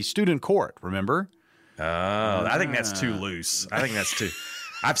the student court, remember? Oh, I think that's too loose. I think that's too...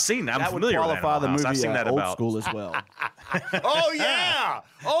 I'm that familiar would with qualify Animal the House. movie I've seen that Old about School as well. Oh, yeah.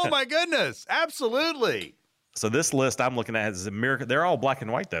 Oh, my goodness. Absolutely. So this list I'm looking at is a miracle. They're all black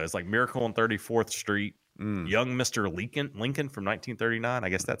and white, though. It's like Miracle on 34th Street, Young Mr. Lincoln from 1939. I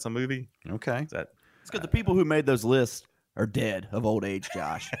guess that's a movie. Okay. It's because the people who made those lists are dead of old age,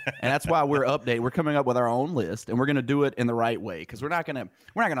 Josh. And that's why we're updating. We're coming up with our own list, and we're going to do it in the right way, because we're not going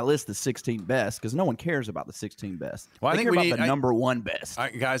to list the 16 best, because no one cares about the 16 best. Well, I think care we about need the number one best.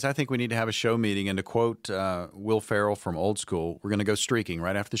 Guys, I think we need to have a show meeting, and to quote Will Ferrell from Old School, we're going to go streaking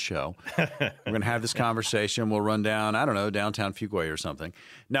right after the show. We're going to have this conversation. We'll run down, I don't know, downtown Fuquay or something.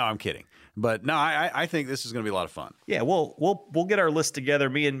 No, I'm kidding. But no, I think this is going to be a lot of fun. Yeah, we'll get our list together.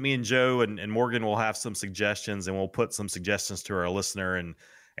 Me and Joe and Morgan will have some suggestions, and we'll put some suggestions to our listener, and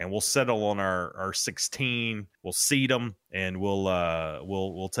we'll settle on our 16. We'll seed them, and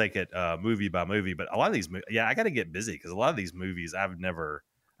we'll take it movie by movie. But a lot of these, I got to get busy, because a lot of these movies I've never.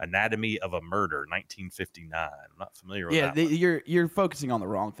 Anatomy of a Murder, 1959. I'm not familiar with that. Yeah, you're focusing on the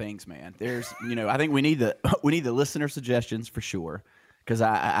wrong things, man. There's, I think we need the listener suggestions for sure, because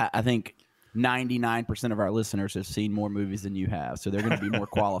I think 99% of our listeners have seen more movies than you have, so they're going to be more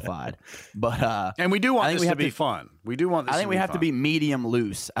qualified. But and we do want this to be fun. We do want this. I think we have to be medium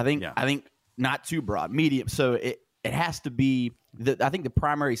loose. I think not too broad, medium. So it has to be. I think the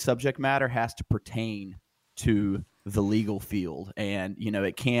primary subject matter has to pertain to the legal field, and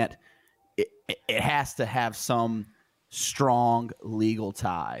it can't. It has to have some strong legal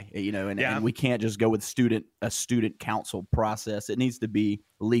tie, and we can't just go with a student counsel process. It needs to be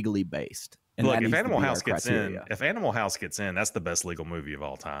legally based. And look, if Animal House gets in, that's the best legal movie of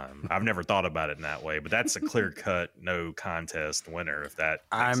all time. I've never thought about it in that way, but that's a clear cut, no contest winner if that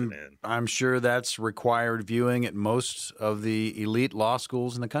makes it in. I'm sure that's required viewing at most of the elite law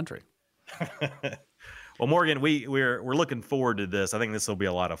schools in the country. Well, Morgan, we're looking forward to this. I think this will be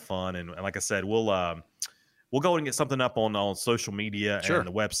a lot of fun, and like I said, we'll go and get something up on social media and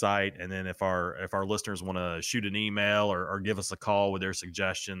the website, and then if our listeners want to shoot an email or give us a call with their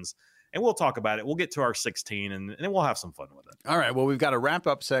suggestions, and we'll talk about it. We'll get to our 16, and then we'll have some fun with it. All right. Well, we've got a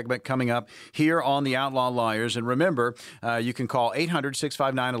wrap-up segment coming up here on the Outlaw Lawyers. And remember, you can call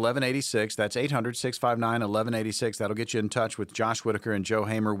 800-659-1186. That's 800-659-1186. That'll get you in touch with Josh Whitaker and Joe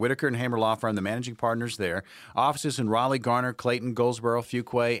Hamer. Whitaker and Hamer Law Firm, the managing partners there. Offices in Raleigh, Garner, Clayton, Goldsboro,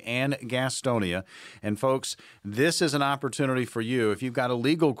 Fuquay, and Gastonia. And, folks, this is an opportunity for you. If you've got a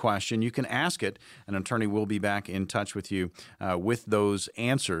legal question, you can ask it. An attorney will be back in touch with you with those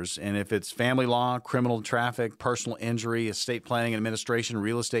answers. And if it's family law, criminal traffic, personal injury, estate planning and administration,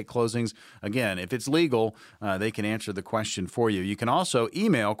 real estate closings, again, if it's legal, they can answer the question for you. You can also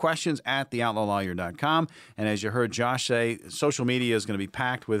email questions@theoutlawlawyer.com. And as you heard Josh say, social media is going to be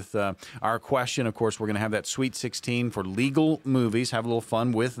packed with our question. Of course, we're going to have that Sweet 16 for legal movies. Have a little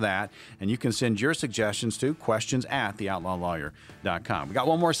fun with that. And you can send your suggestions to questions@theoutlawlawyer.com. We got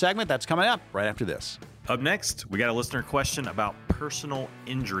one more segment that's coming up right after this. Up next, we got a listener question about personal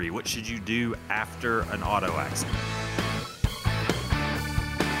injury. What should you do after an auto accident?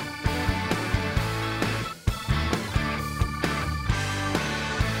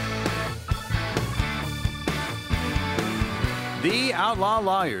 The Outlaw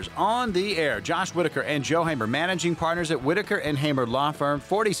Lawyers on the air. Josh Whitaker and Joe Hamer, managing partners at Whitaker and Hamer Law Firm.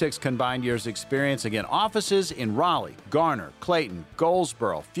 46 combined years experience. Again, offices in Raleigh, Garner, Clayton,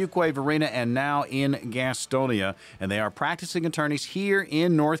 Goldsboro, Fuquay, Varina, and now in Gastonia. And they are practicing attorneys here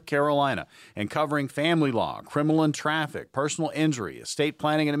in North Carolina and covering family law, criminal and traffic, personal injury, estate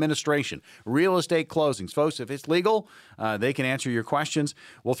planning and administration, real estate closings. Folks, if it's legal, they can answer your questions.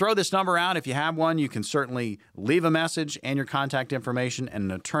 We'll throw this number out. If you have one, you can certainly leave a message and your contact information, and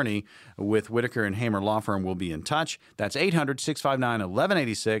an attorney with Whitaker and Hamer Law Firm will be in touch. That's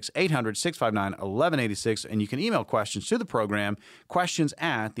 800-659-1186, 800-659-1186, and you can email questions to the program,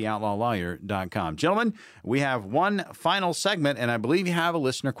 questions@theoutlawlawyer.com. Gentlemen, we have one final segment, and I believe you have a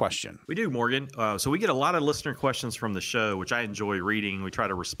listener question. We do, Morgan. So we get a lot of listener questions from the show, which I enjoy reading. We try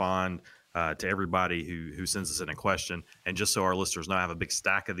to respond to everybody who sends us in a question, and just so our listeners know, I have a big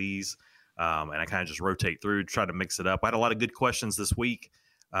stack of these. And I kind of just rotate through, try to mix it up. I had a lot of good questions this week,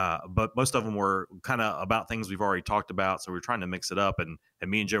 but most of them were kind of about things we've already talked about. So we're trying to mix it up. And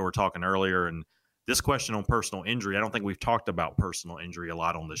me and Joe were talking earlier. And this question on personal injury, I don't think we've talked about personal injury a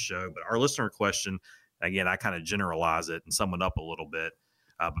lot on this show. But our listener question, again, I kind of generalize it and sum it up a little bit.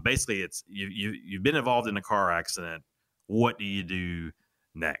 But basically, it's you've been involved in a car accident. What do you do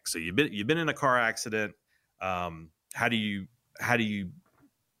next? So you've been in a car accident. How do you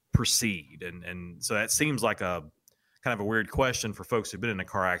proceed? And so that seems like a kind of a weird question for folks who've been in a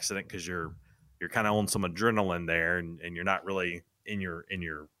car accident, because you're kind of on some adrenaline there, and you're not really in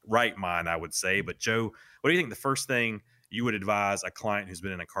your right mind, I would say. But Joe, what do you think the first thing you would advise a client who's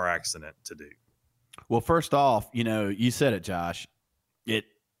been in a car accident to do? Well, first off, you said it, Josh.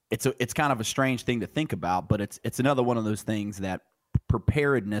 It's kind of a strange thing to think about, but it's another one of those things that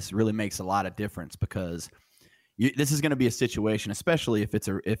preparedness really makes a lot of difference, because this is going to be a situation, especially if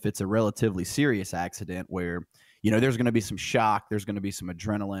it's a relatively serious accident where, there's going to be some shock, there's going to be some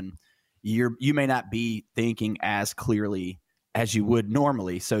adrenaline. You may not be thinking as clearly as you would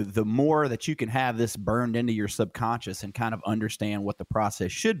normally. So the more that you can have this burned into your subconscious and kind of understand what the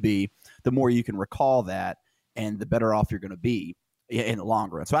process should be, the more you can recall that, and the better off you're going to be in the long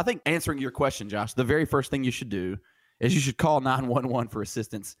run. So I think, answering your question, Josh, the very first thing you should do is you should call 911 for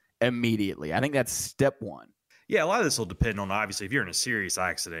assistance immediately. I think that's step one. Yeah, a lot of this will depend on, obviously, if you're in a serious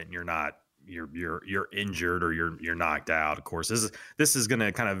accident and you're injured or you're knocked out. Of course, this is going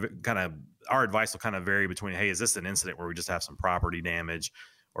to kind of our advice will kind of vary between, hey, is this an incident where we just have some property damage,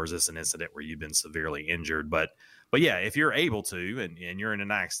 or is this an incident where you've been severely injured? But yeah, if you're able to and you're in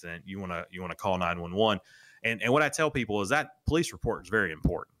an accident, you want to call 911. And what I tell people is that police report is very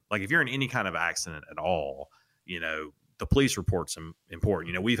important. Like, if you're in any kind of accident at all, the police report's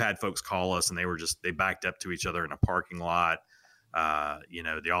important. We've had folks call us and they backed up to each other in a parking lot.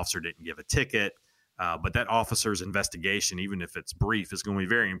 The officer didn't give a ticket, but that officer's investigation, even if it's brief, is going to be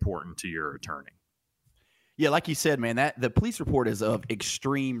very important to your attorney. Yeah, like you said, man, that the police report is of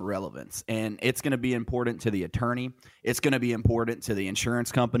extreme relevance, and it's going to be important to the attorney. It's going to be important to the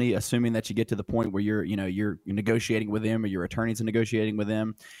insurance company, assuming that you get to the point where you're negotiating with them, or your attorney's negotiating with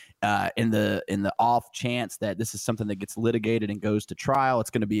them. In the off chance that this is something that gets litigated and goes to trial,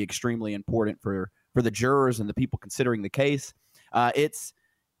 it's going to be extremely important for the jurors and the people considering the case. It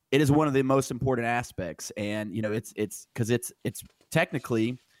is one of the most important aspects, and it's because it's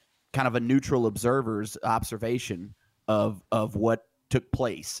technically kind of a neutral observer's observation of what took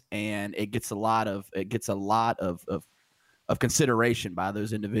place, and it gets a lot of consideration by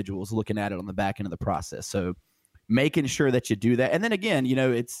those individuals looking at it on the back end of the process. So making sure that you do that, and then again,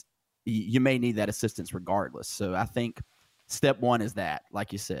 you may need that assistance regardless. So I think step one is that,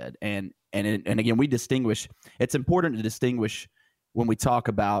 like you said, and again, we distinguish. It's important to distinguish when we talk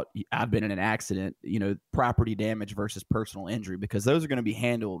about I've been in an accident, property damage versus personal injury, because those are going to be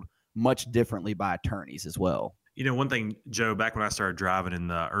handled much differently by attorneys as well. One thing, Joe, back when I started driving in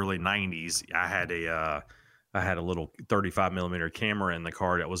the early 90s, I had a little 35 millimeter camera in the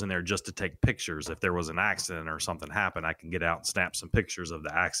car that was in there just to take pictures. If there was an accident or something happened, I can get out and snap some pictures of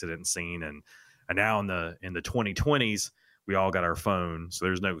the accident scene. And now in the 2020s, we all got our phone, so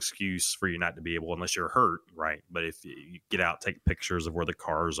there's no excuse for you not to be able, unless you're hurt, right? But if you get out, take pictures of where the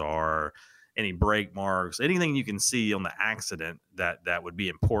cars are, any brake marks, anything you can see on the accident that would be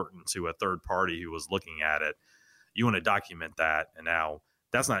important to a third party who was looking at it, you want to document that. And now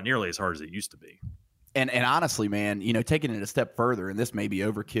that's not nearly as hard as it used to be. And honestly, man, taking it a step further, and this may be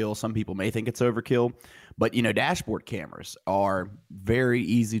overkill. Some people may think it's overkill, but dashboard cameras are very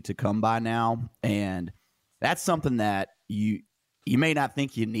easy to come by now, and that's something that you may not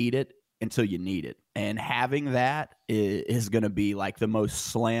think you need it until you need it. And having that is going to be like the most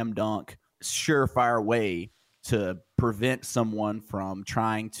slam dunk, surefire way to prevent someone from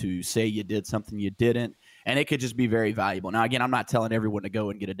trying to say you did something you didn't. And it could just be very valuable. Now, again, I'm not telling everyone to go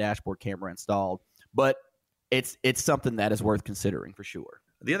and get a dashboard camera installed, but it's something that is worth considering for sure.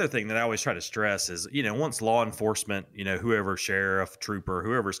 The other thing that I always try to stress is, once law enforcement, whoever, sheriff, trooper,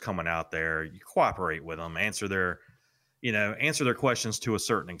 whoever's coming out there, you cooperate with them, answer their questions to a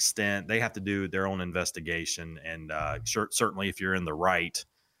certain extent. They have to do their own investigation. And certainly if you're in the right,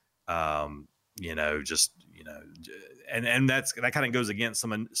 and that kind of goes against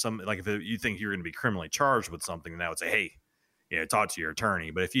some, like if you think you're going to be criminally charged with something, then I would say, hey, talk to your attorney.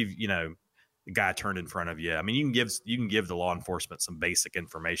 But if you've, the guy turned in front of you, I mean, you can give the law enforcement some basic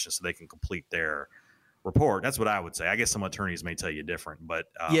information so they can complete their report. That's what I would say. I guess some attorneys may tell you different, but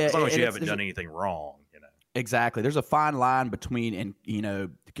as long as you haven't done anything wrong, Exactly. There's a fine line between,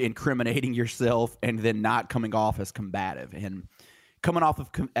 incriminating yourself and then not coming off as combative. And coming off of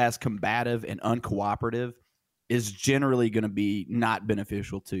as combative and uncooperative is generally going to be not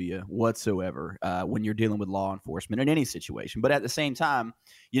beneficial to you whatsoever when you're dealing with law enforcement in any situation. But at the same time,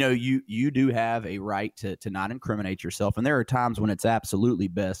 you do have a right to not incriminate yourself. And there are times when it's absolutely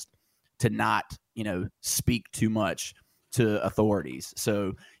best to not, speak too much to authorities.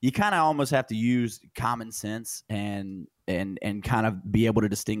 So you kind of almost have to use common sense and kind of be able to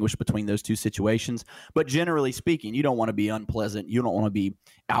distinguish between those two situations. But generally speaking, you don't want to be unpleasant. You don't want to be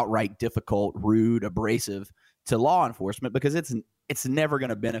outright difficult, rude, abrasive to law enforcement, because it's never going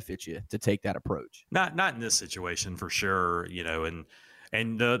to benefit you to take that approach. Not in this situation for sure,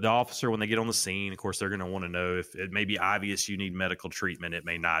 and the officer, when they get on the scene, of course, they're going to want to know if it may be obvious you need medical treatment. It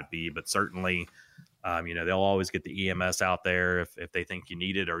may not be, but certainly, they'll always get the EMS out there if they think you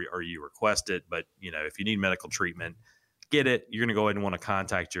need it or you request it. But, if you need medical treatment, get it, you're going to go ahead and want to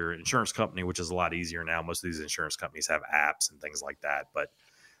contact your insurance company, which is a lot easier now. Most of these insurance companies have apps and things like that. But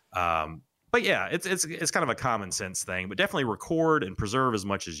yeah, it's kind of a common sense thing. But definitely record and preserve as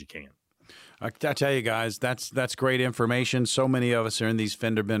much as you can. I tell you guys, that's great information. So many of us are in these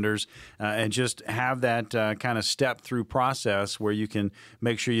fender benders, and just have that kind of step through process where you can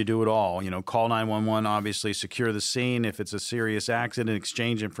make sure you do it all. Call 911, obviously, secure the scene if it's a serious accident,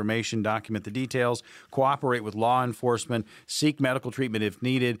 exchange information, document the details, cooperate with law enforcement, seek medical treatment if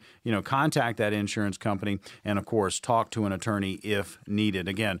needed. Contact that insurance company, and of course, talk to an attorney if needed.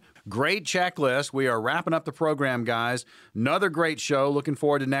 Again, great checklist. We are wrapping up the program, guys. Another great show. Looking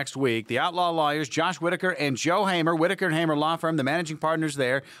forward to next week. The Outlaw Lawyers, Josh Whitaker and Joe Hamer, Whitaker and Hamer Law Firm, the managing partners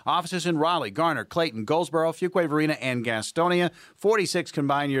there. Offices in Raleigh, Garner, Clayton, Goldsboro, Fuquay, Varina, and Gastonia. 46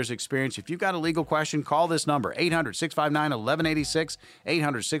 combined years experience. If you've got a legal question, call this number, 800-659-1186,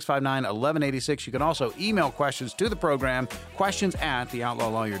 800-659-1186. You can also email questions to the program,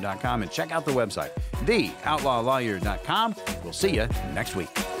 questions@theoutlawlawyer.com, and check out the website, theoutlawlawyer.com. We'll see you next week.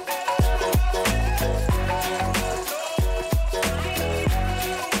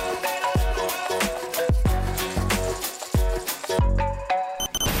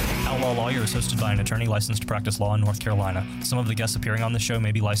 Outlaw Lawyer is hosted by an attorney licensed to practice law in North Carolina. Some of the guests appearing on the show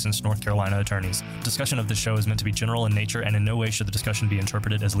may be licensed North Carolina attorneys. Discussion of this show is meant to be general in nature, and in no way should the discussion be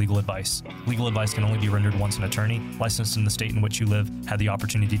interpreted as legal advice. Legal advice can only be rendered once an attorney, licensed in the state in which you live, had the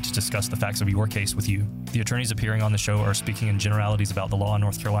opportunity to discuss the facts of your case with you. The attorneys appearing on the show are speaking in generalities about the law in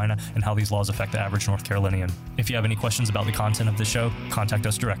North Carolina and how these laws affect the average North Carolinian. If you have any questions about the content of this show, contact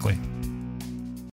us directly.